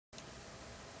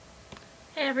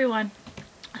Hey everyone.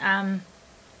 I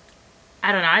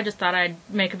don't know, I just thought I'd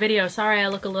make a video. Sorry I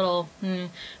look a little,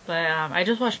 but I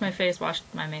just washed my face, washed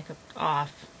my makeup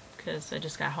off, because I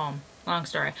just got home. Long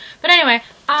story. But anyway,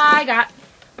 I got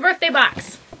a birthday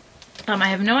box. I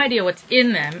have no idea what's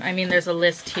in them. I mean, there's a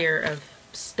list here of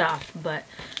stuff, but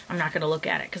I'm not going to look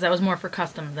at it, because that was more for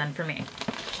custom than for me.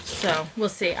 So, we'll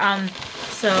see.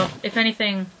 So, if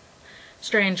anything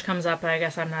strange comes up, I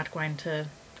guess I'm not going to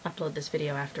upload this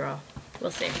video after all. We'll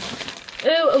see.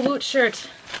 Ooh, a Woot shirt.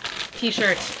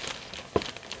 T-shirt.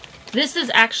 This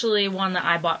is actually one that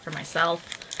I bought for myself.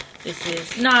 This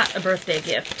is not a birthday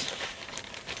gift.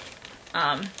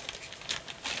 But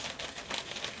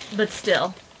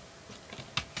still,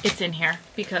 it's in here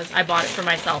because I bought it for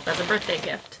myself as a birthday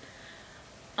gift.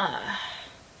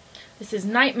 This is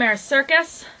Nightmare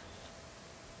Circus.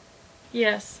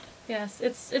 Yes,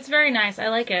 it's very nice. I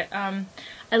like it. I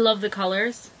love the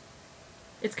colors.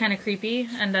 It's kind of creepy,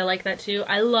 and I like that too.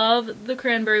 I love the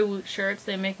cranberry Woot shirts.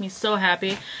 They make me so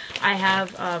happy. I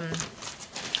have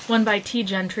one by T.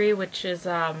 Gentry, which is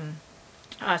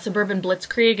Suburban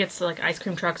Blitzkrieg. It's like ice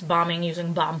cream trucks bombing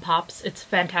using bomb pops. It's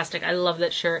fantastic. I love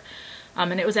that shirt.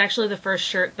 And it was actually the first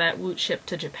shirt that Woot shipped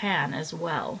to Japan as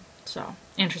well. So,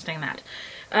 interesting that.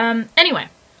 Anyway,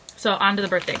 so on to the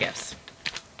birthday gifts.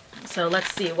 So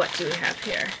let's see, what do we have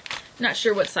here? Not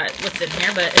sure what's in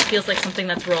here, but it feels like something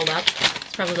that's rolled up.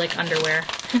 It's probably like underwear.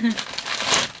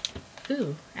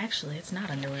 Ooh, actually, it's not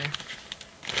underwear.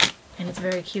 And it's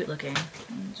very cute looking.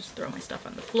 Just throw my stuff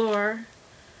on the floor.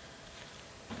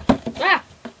 Ah!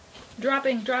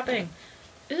 Dropping.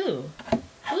 Ooh.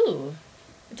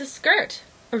 It's a skirt.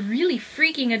 A really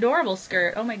freaking adorable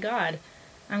skirt. Oh my god.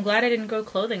 I'm glad I didn't go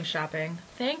clothing shopping.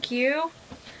 Thank you.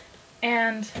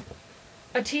 And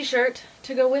a t-shirt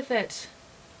to go with it.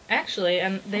 Actually,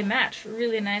 and they match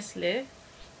really nicely.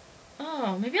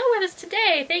 Oh, maybe I'll wear this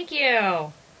today. Thank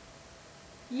you.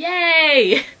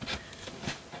 Yay!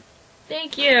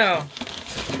 Thank you.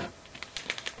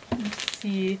 Let's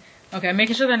see. Okay, I'm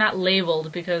making sure they're not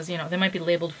labeled because, you know, they might be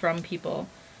labeled from people.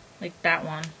 Like that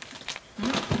one.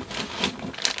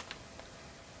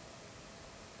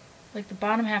 Like the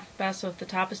bottom half is best, so if the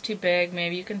top is too big,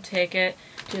 maybe you can take it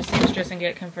to a seamstress and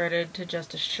get it converted to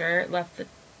just a shirt. Left the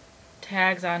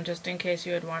tags on just in case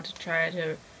you would want to try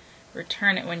to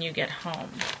return it when you get home.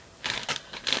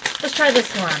 Let's try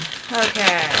this one.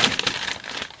 Okay.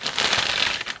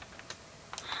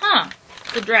 Huh.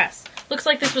 It's a dress. Looks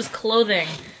like this was clothing.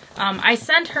 I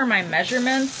sent her my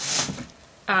measurements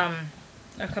a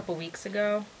couple weeks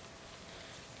ago.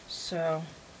 So,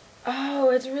 oh,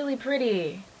 it's really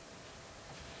pretty.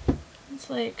 It's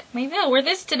like, maybe I'll wear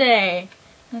this today.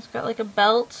 It's got like a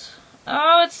belt.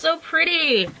 Oh, it's so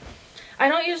pretty. I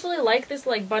don't usually like this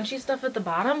like bunchy stuff at the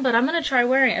bottom, but I'm gonna try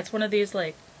wearing it. It's one of these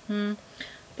like,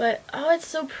 but oh, it's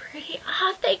so pretty.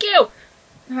 Ah, thank you.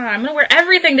 I'm gonna wear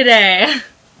everything today. I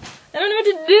don't know what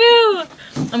to do.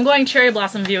 I'm going cherry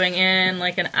blossom viewing in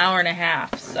like an hour and a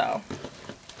half, so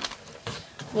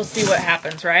we'll see what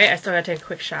happens, right? I still gotta take a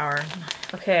quick shower.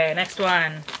 Okay, next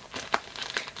one.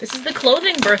 This is the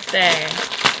clothing birthday.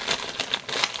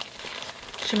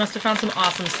 She must have found some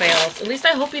awesome sales. At least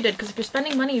I hope you did, because if you're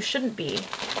spending money, you shouldn't be.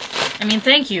 I mean,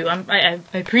 thank you. I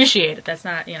appreciate it. That's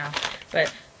not, you know,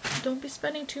 but don't be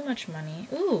spending too much money.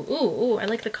 Ooh. I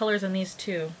like the colors on these,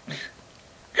 too.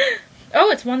 Oh,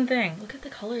 it's one thing. Look at the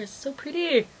colors. It's so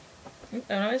pretty. Oh,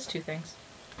 no, it's two things.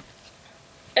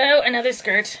 Oh, another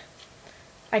skirt.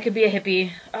 I could be a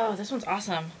hippie. Oh, this one's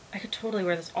awesome. I could totally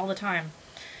wear this all the time.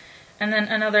 And then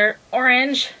another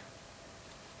orange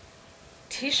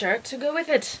t-shirt to go with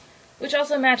it, which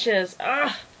also matches.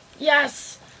 Ah,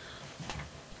 yes!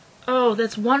 Oh,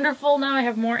 that's wonderful. Now I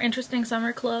have more interesting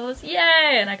summer clothes.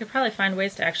 Yay! And I could probably find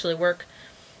ways to actually work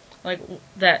like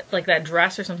that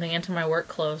dress or something into my work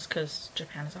clothes, because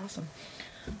Japan is awesome.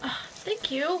 Ah, thank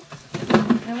you.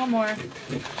 And one more.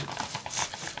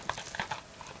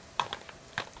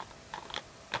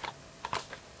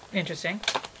 Interesting.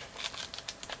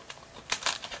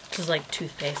 This is like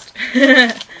toothpaste.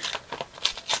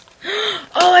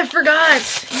 Oh, I forgot!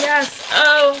 Yes!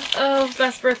 Oh,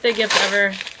 best birthday gift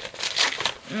ever.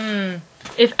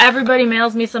 If everybody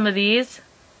mails me some of these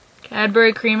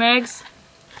Cadbury cream eggs,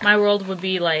 my world would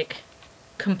be like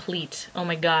complete. Oh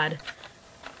my god.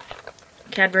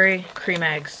 Cadbury cream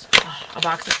eggs. Oh, a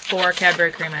box of 4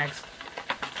 Cadbury cream eggs.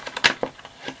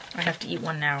 I have to eat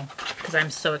one now because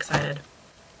I'm so excited.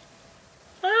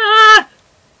 Ah!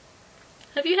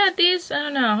 Have you had these? I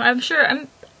don't know.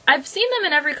 I've seen them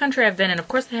in every country I've been in. Of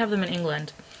course they have them in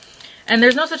England. And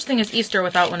there's no such thing as Easter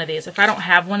without one of these. If I don't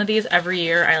have one of these every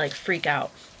year, I like freak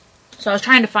out. So I was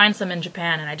trying to find some in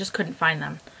Japan, and I just couldn't find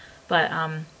them. But,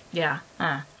 yeah.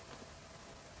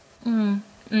 And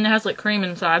it has, like, cream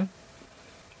inside,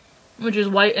 which is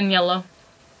white and yellow,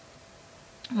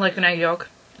 like an egg yolk,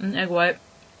 an egg white.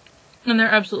 And they're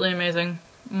absolutely amazing.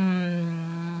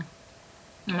 I'm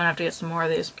gonna have to get some more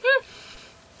of these.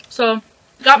 So,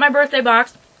 got my birthday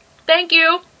box. Thank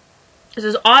you! This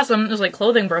is awesome. It was like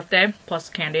clothing birthday, plus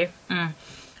candy.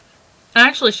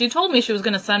 Actually, she told me she was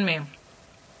gonna send me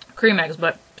cream eggs,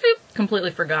 but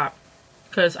completely forgot.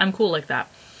 Because I'm cool like that.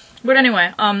 But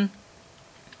anyway,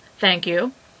 thank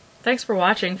you. Thanks for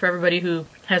watching, for everybody who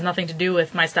has nothing to do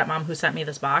with my stepmom who sent me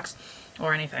this box,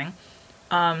 or anything.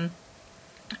 And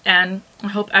I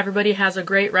hope everybody has a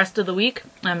great rest of the week.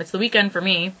 It's the weekend for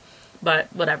me,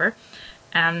 but whatever.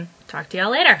 And talk to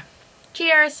y'all later.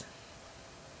 Cheers!